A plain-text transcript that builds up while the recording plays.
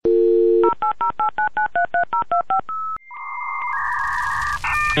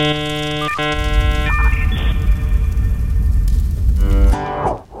For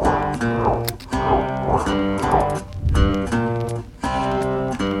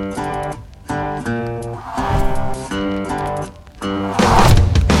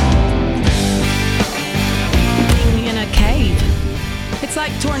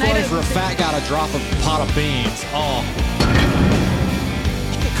a fat guy to drop a pot of beans. Oh.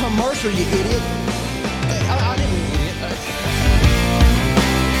 The commercial, you idiot. I didn't mean idiot.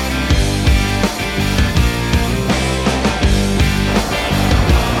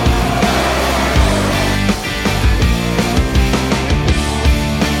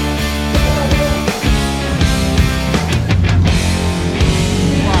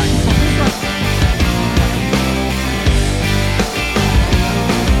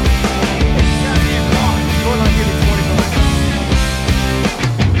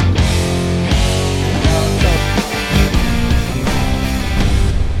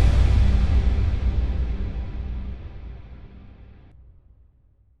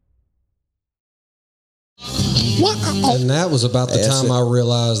 And that was about the time I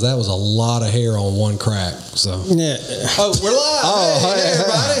realized that was a lot of hair on one crack. So yeah. Oh, we're live. Oh, hey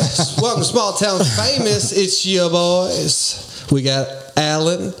everybody. Welcome to Small Town Famous. It's your boys. We got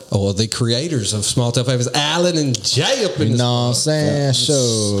Alan, the creators of Small Town Famous, Alan and Jay up in you this. know what I'm saying?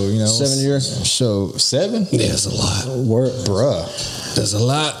 Show, 7 years. Show 7? Yeah, that's a lot. Word, bruh. There's a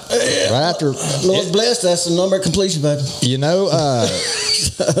lot. Right after Lord bless, that's the number of completion, buddy. You know,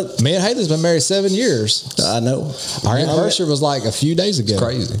 me and Haley's been married 7 years. I know. Our anniversary was like a few days ago. It's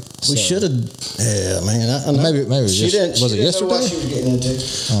crazy. We should have. Yeah, man. I know. Maybe she didn't. Was it yesterday? Know what she was getting into.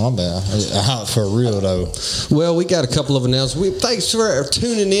 Oh, I'm bad. For real though. Well, we got a couple of announcements. Thanks for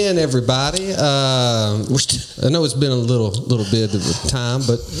tuning in, everybody. I know it's been a little bit of time,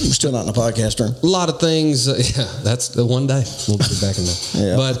 but we're still not in the podcast room. A lot of things. Yeah, that's the one day we'll be back in there.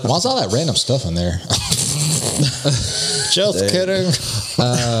 Yeah. But why's all that random stuff in there? Just kidding.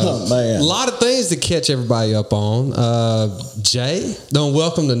 Oh, man. A lot of things to catch everybody up on. Jay, don't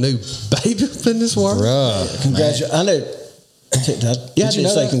welcome the new baby up in this world. Congratulations. I know. Yeah, I did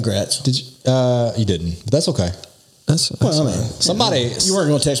say congrats. Did you? You didn't. But that's okay. That's well, I mean, somebody. You weren't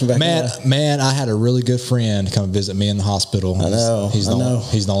going to text me back. Man, I had a really good friend come visit me in the hospital. I know. He's the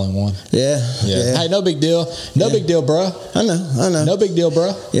only one. Yeah. Hey, no big deal. No big deal, bro. I know. No big deal,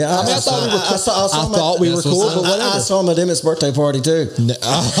 bro. Yeah, I thought we were cool, but whatever. I saw him at Emmett's birthday party too.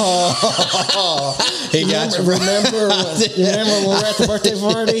 He got you. Remember when we were at the birthday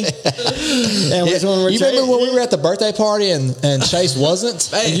party? And you remember when we were at the birthday party and Chase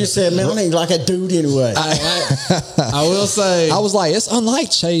wasn't? And you said, "Man, I ain't like a dude anyway." I will say, I was like, it's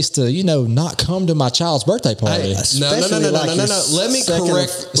unlike Chase to, not come to my child's birthday party. No. Let me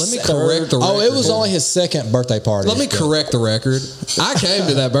correct the record. Oh, it was only his second birthday party. Let me correct the record. I came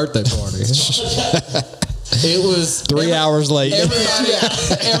to that birthday party. It was 3 hours late.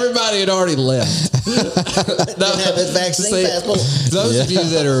 Everybody had already left. Those of you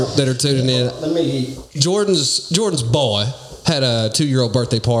that are tuning in, Jordan's boy had a 2-year-old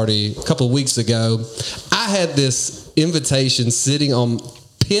birthday party a couple of weeks ago. I had this invitation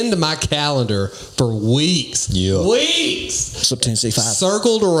pinned to my calendar for weeks. Yeah. Weeks. So Tennessee 5.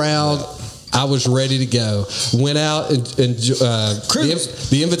 Circled around. I was ready to go. Went out and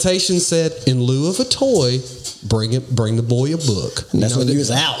the invitation said, in lieu of a toy, bring the boy a book. And that's when he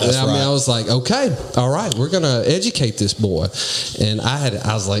was out. I was like, okay, all right, we're gonna educate this boy. And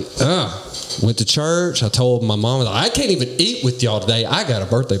I was like, went to church. I told my mom, I can't even eat with y'all today. I got a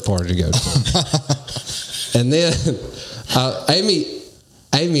birthday party to go to. And then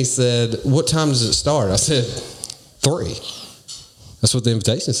Amy said, what time does it start? I said, 3. That's what the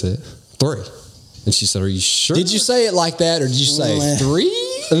invitation said. 3. And she said, are you sure? Did you say it like that, or did you say 3?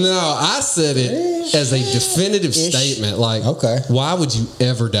 No, I said it as a definitive statement. Like, okay, why would you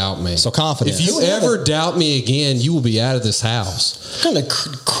ever doubt me? So confident. If you ever doubt me again, you will be out of this house. What kind of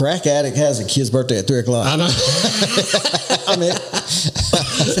crack addict has a kid's birthday at 3 o'clock? I know. I mean, 3.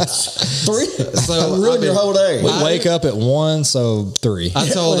 So ruin your whole day. We wake up at 1, so 3. I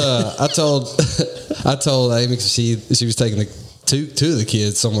told Amy, because she was taking two of the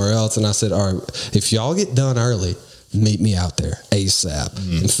kids somewhere else, and I said, all right, if y'all get done early, meet me out there ASAP.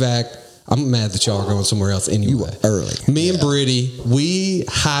 Mm. In fact, I'm mad that y'all are going somewhere else anyway. You were early. Me and Brittany, we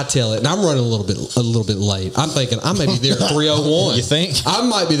hightail it, and I'm running a little bit late. I'm thinking I may be there at 3:01. You think? I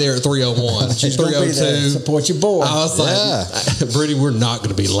might be there at 3:01. She's 3:02. Support your boy. I was like, Brittany, we're not going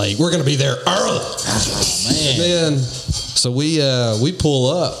to be late. We're going to be there early. Oh, man. And then, so we pull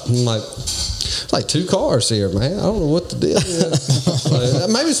up. I'm like, like 2 cars here, man. I don't know what the deal is. Like,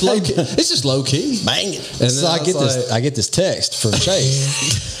 maybe it's low key. It's just low key. Bang it. And So I get this text from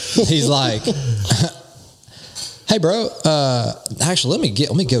Chase. He's like, "Hey, bro. Actually,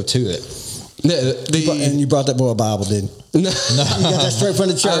 let me go to it." And you brought that boy a Bible, didn't you? No. You got that straight from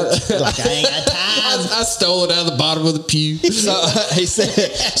the church. Like, I ain't got time. I stole it out of the bottom of the pew. So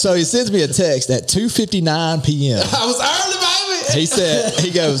he sends me a text at 2:59 p.m. I was early, baby.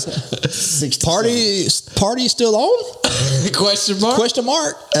 He goes, party still on? Question mark. Question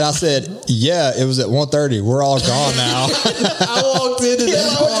mark. And I said, yeah, it was at 1:30. We're all gone now. I walked into the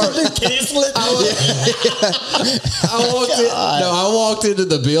bar. Cancel it. I walked into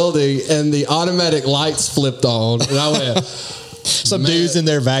the building and the automatic lights flipped on, and I went. Some dudes in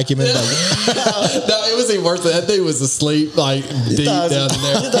there vacuuming. No, it was even worse. That dude was asleep, like deep down there.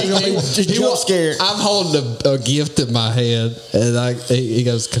 He scared. I'm holding a gift in my hand, and he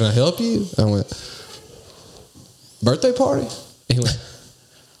goes, "Can I help you?" I went, "Birthday party?" He went,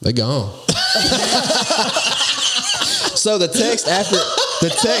 "They gone." So the text that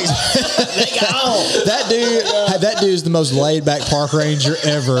dude's the most laid back park ranger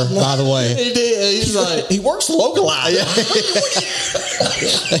ever, by the way. He did. He's like, He works localized.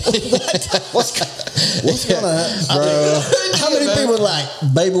 What's going on, bro? How many people are like,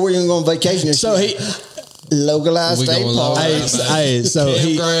 baby, we're gonna go on vacation? And So he localized We state going park. localized. so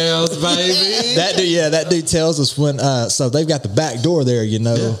he campgrounds, baby. that dude tells us when so they've got the back door there,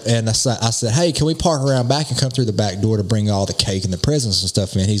 and I said, hey, can we park around back and come through the back door to bring all the cake and the presents and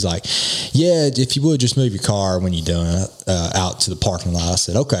stuff in? He's like, yeah, if you would just move your car when you're done out to the parking lot. I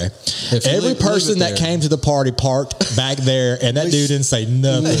said, okay. Every person that came to the party parked back there, and that dude didn't say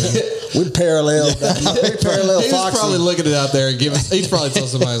nothing. We'd parallel. We'd parallel He was Foxy. probably looking it out there and giving. He's probably told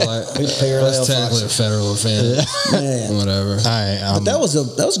somebody like, parallel "That's technically a federal offense." Man. Whatever. But that was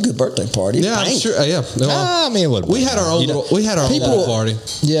a good birthday party. Yeah, I'm Bang. sure. Yeah, I mean, it would we had our own. We had our own little party.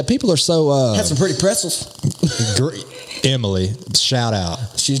 Yeah, people are so Had some pretty pretzels. Emily, shout out.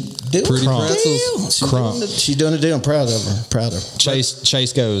 She's doing Pretty the pretzels. deal. Crump. She's doing the deal. I'm proud of her. Proud of her.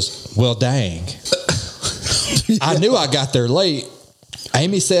 Chase goes, well, dang. I knew I got there late.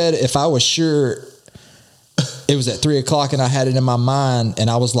 Amy said if I was sure it was at 3:00 and I had it in my mind, and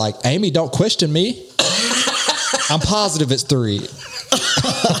I was like, Amy, don't question me. I'm positive it's 3.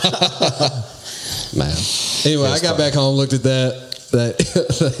 Man. Anyway, I got back home, looked at that. I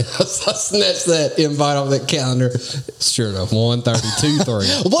snatched that invite off that calendar. Sure enough, 1:32,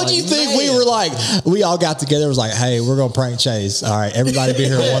 3. What do you think? We were like, we all got together. It was like, hey, we're gonna prank Chase. All right, everybody be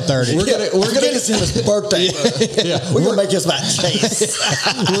here at 1:30. We're gonna Get us in his birthday. We're gonna make this about Chase.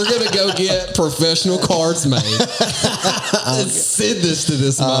 We're gonna go get professional cards made. And send this to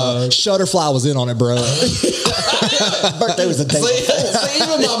this mug. Shutterfly was in on it, bro. Birthday was a day. See,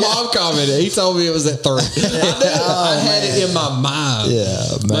 even my mom commented. He told me it was at 3. I had it in my mind. Yeah,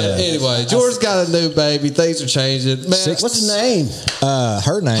 man. But anyway, George's got a new baby. Things are changing. Man, What's his name?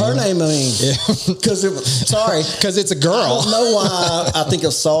 Her name. Her name, I mean. Because Because it's a girl. I don't know why I think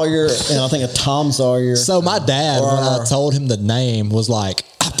of Sawyer and I think of Tom Sawyer. So my dad, when I told him the name, was like,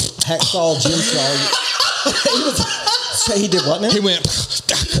 Hacksaw Jim Sawyer. He did what now? he went,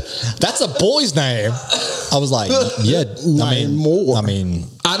 that's a boy's name. I was like, yeah, I mean,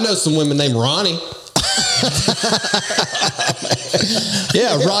 I know some women named Ronnie.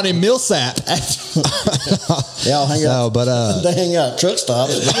 yeah, Ronnie Millsap. Yeah, I'll hang out. No, but They hang out at truck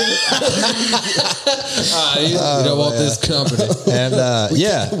stops. You don't want this company. and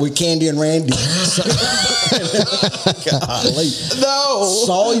yeah, With Candy and Randy. Golly. No.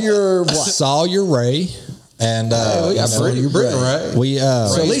 Sawyer what? Sawyer Ray, and We got Brittany, right? we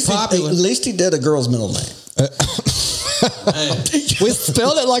So Ray's popular. at least he did a girl's middle name. we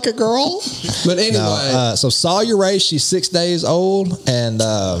spelled it like a girl. But anyway. So Sawyer Ray, she's 6 days old, and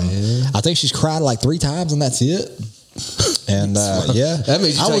I think she's cried like 3 times, and that's it. And yeah, that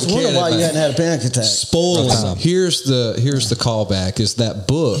means you I was take care wondering of why that you baby. hadn't had a panic attack. Spoiler. Here's the callback. Is that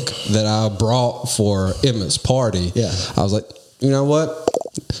book that I brought for Emmett's party? Yeah. I was like, you know what?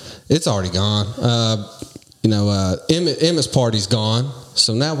 It's already gone. Emmett's party's gone.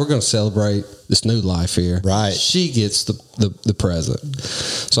 So now we're going to celebrate this new life here. Right. She gets the present.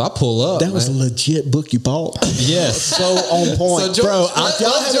 So I pull up. That was a legit book you bought. yes. So on point. So George, Bro, let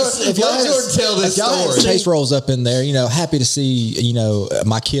Jordan tell this story. Chase rolls up in there, happy to see,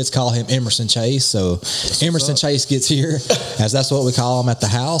 my kids call him Emerson Chase. So Emerson Chase gets here, as that's what we call him at the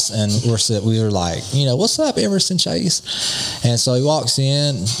house. And we were like, what's up, Emerson Chase? And so he walks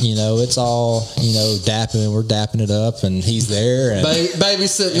in, it's all, dapping, we're dapping it up, and he's there. And Baby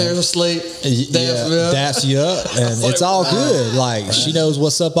sitting there asleep. daps you up, and it's all good. Like she knows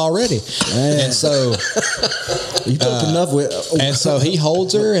what's up already, and so You took enough with. and so he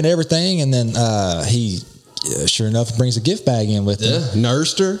holds her and everything, and then he. Sure enough, brings a gift bag in with him.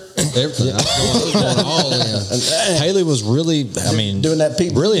 Nursed her, everything. I was going all in. Haley was really, Doing that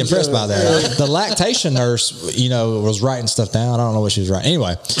people really impressed show. by that. The lactation nurse, was writing stuff down. I don't know what she was writing.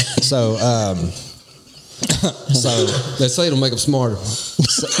 Anyway, so They say it'll make them smarter.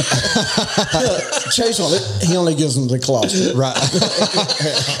 Chase on it. He only gives them the cloth. right,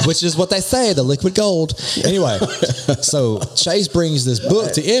 which is what they say, the liquid gold. Anyway, so Chase brings this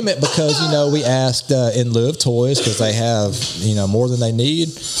book to Emmett because we asked in lieu of toys because they have more than they need,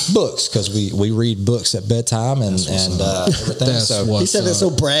 books because we read books at bedtime and everything. That's So what- He said it's so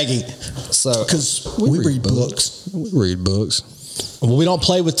braggy so because we read books. We read books. well, we don't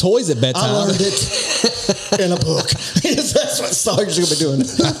play with toys at bedtime. I learned it in a book. That's what Sarge's gonna be doing.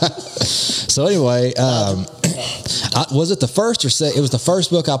 So anyway, was it the first or second? It was the first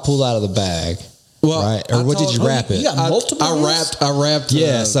book I pulled out of the bag. Well, right? Or I what did told- you wrap it? You got multiple. I wrapped.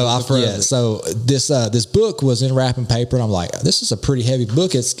 Yeah, so the present. so this book was in wrapping paper, and I'm like, this is a pretty heavy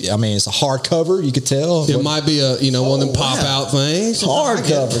book. It's a hardcover, you could tell. It might be a one of them pop out things.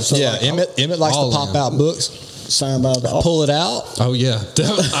 Hardcover. So Yeah, like, Emmett likes all to of pop them. out books. signed by the Pull it out, Oh yeah,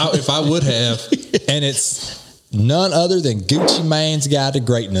 if I would have. and it's none other than Gucci Mane's Guide to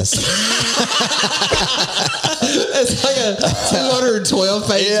Greatness. It's like a 212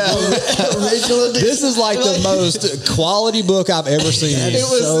 page book. original edition. This is like the most quality book I've ever seen. It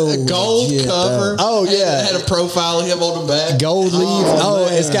was so a gold legit, cover. Oh, yeah. It had a profile of him on the back. Gold leaf. Oh,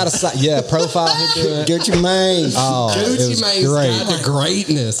 It's got a profile him doing it. Get your man. Oh, it Gucci was Mane's great. Guide to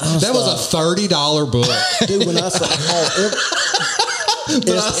Greatness. That was a $30 book. Dude, when I saw it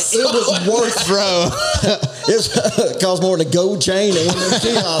was worth, Bro, it cost more than a gold chain and one of them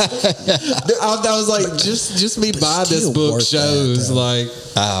kiosks. I was like, just me buying this still book worth shows that, though. like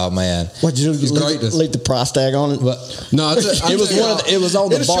oh man. What'd you do? It's greatness. Leave the price tag on it? no. It was it was on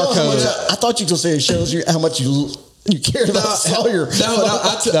the It shows how barcode. much- I thought you were going to say it shows you how much you cared about Sawyer.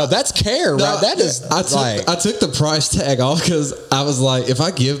 No, that's care, right? That is I took the price tag off because I was like, if I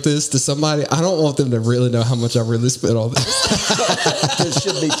give this to somebody, I don't want them to really know how much I really spent on this. It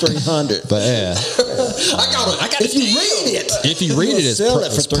should be 300. But yeah, I got If you read it, if you read it, it's Sell it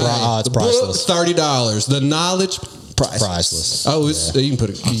for it's priceless. $30. The knowledge. Priceless. Oh, you can put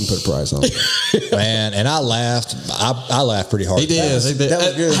a price on it. Man, and I laughed. I laughed pretty hard. He did. That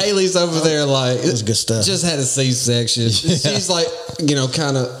was good. Haley's over there like It was good stuff. Just had a C-section. She's like,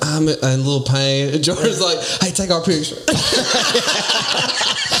 kind of I'm in a little pain. And Jordan's like, hey, take our picture.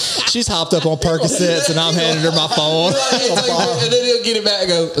 She's hopped up on Percocets, and I'm handing her my phone. And then he'll get it back and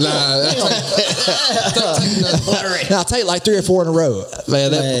go, nah. And I'll take like 3 or 4 in a row.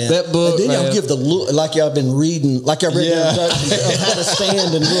 Man, that book. And then y'all man. give the look like y'all been reading, like y'all read the instructions of how to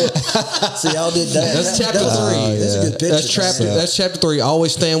stand and look. See, y'all did that. That's chapter 3. That's a good picture. That's chapter 3.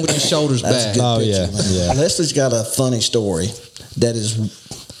 Always stand with your shoulders That's a back. good Oh, picture, yeah, man. yeah. Leslie's got a funny story that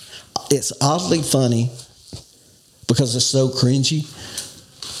it's oddly funny because it's so cringy.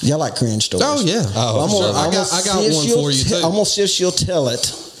 Y'all like cringe stories. Oh yeah. Oh, sure. I got one for you too. I'm gonna see if she'll tell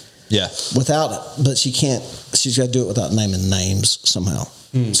it Yeah. without it, but she can't. She's got to do it without naming names somehow.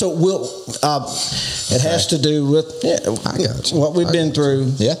 So we'll. It has to do with I got you. what we've been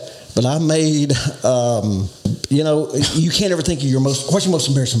through. Yeah. But I made. You can't ever think of what's your most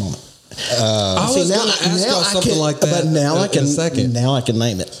embarrassing moment. I was going to ask y'all something like that. But now I in can. a second. Now I can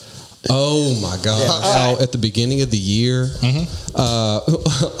name it. Oh my God! Oh, at the beginning of the year,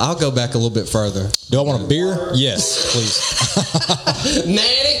 I'll go back a little bit further. Do I want a beer? Yes, please.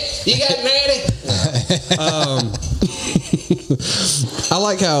 Natty, you got Natty. I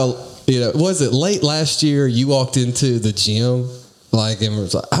like how was it late last year? You walked into the gym. Like, and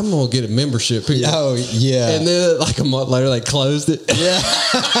was like, I'm gonna get a membership here. Oh yeah. And then, like a month later, they closed it. Yeah.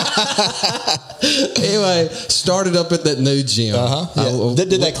 Anyway, started up at that new gym. Yeah.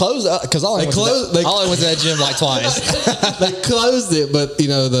 Did they close? Because I only went to that gym like twice. They closed it, but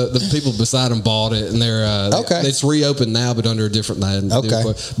the people beside them bought it, and they're Okay. It's reopened now, but under a different name. Okay.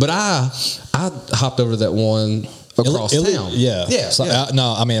 But I hopped over to that one across town. Yeah. Yeah. So, yeah.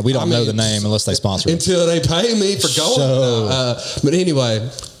 no, I mean we don't know the name unless they sponsor it. Until they pay me for going. So- But anyway,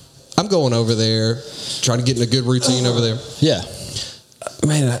 I'm going over there, trying to get in a good routine over there. Yeah.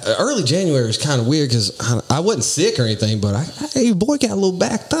 man, early January was kind of weird because I wasn't sick or anything, but your boy got a little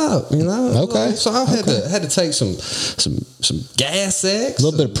backed up, you know. Okay. So I had to take some Gas X, A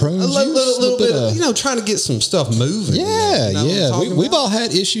little bit of prune juice, little bit of, you know, trying to get some stuff moving. Yeah, you know what I'm talking we've about? all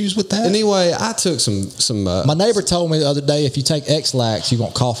had issues with that. Anyway, I took some. My neighbor told me the other day, if you take X-Lax, you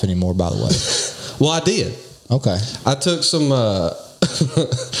won't cough anymore. By the way. Well, I did. Okay. I took some.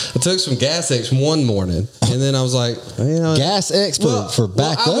 I took some Gas X one morning, and then I was like, you know, Gas X for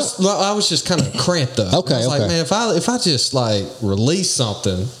back up. I was just kind of cramped up. Okay, I was like, man, if I just like release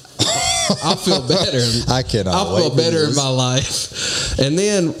something, I'll feel better. I cannot. I'll feel better in my life. And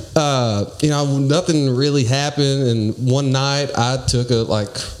then, you know, nothing really happened. And one night, I took a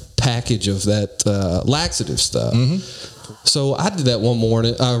package of that laxative stuff. Mm-hmm. So I did that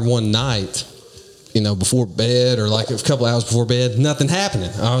one night. You know, before bed or like a couple hours before bed, nothing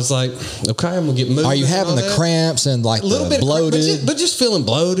happening. I was like, okay, I'm gonna get moving. Are you having the cramps and like a little bit bloated? but just feeling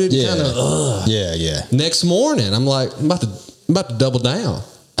bloated. Yeah. Kind of. Yeah. Next morning, I'm like, I'm about to double down.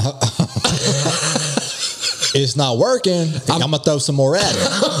 It's not working. I'm gonna throw some more at it.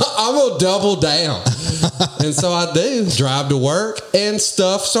 I'm gonna double down. And so I do drive to work, and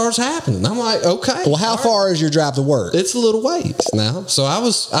stuff starts happening. I'm like, okay. Well, how far is your drive to work? It's a little ways now. So I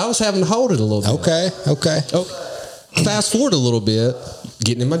was having to hold it a little bit. Okay. Fast forward a little bit,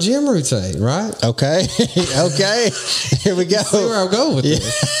 getting in my gym routine, right? Okay. Here we go. See where I'm going with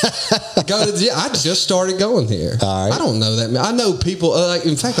this. Go to the gym. I just started going here. All right. I don't know that. I know people.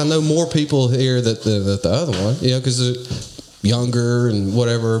 In fact, I know more people here than the other one. You know, because they're younger and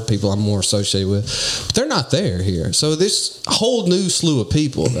whatever people I'm more associated with. But they're not there here. So this whole new slew of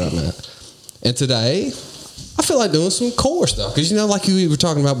people that I'm at. And today, I feel like doing some core stuff because, you know, like we were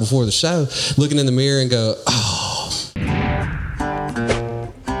talking about before the show, looking in the mirror and go, oh,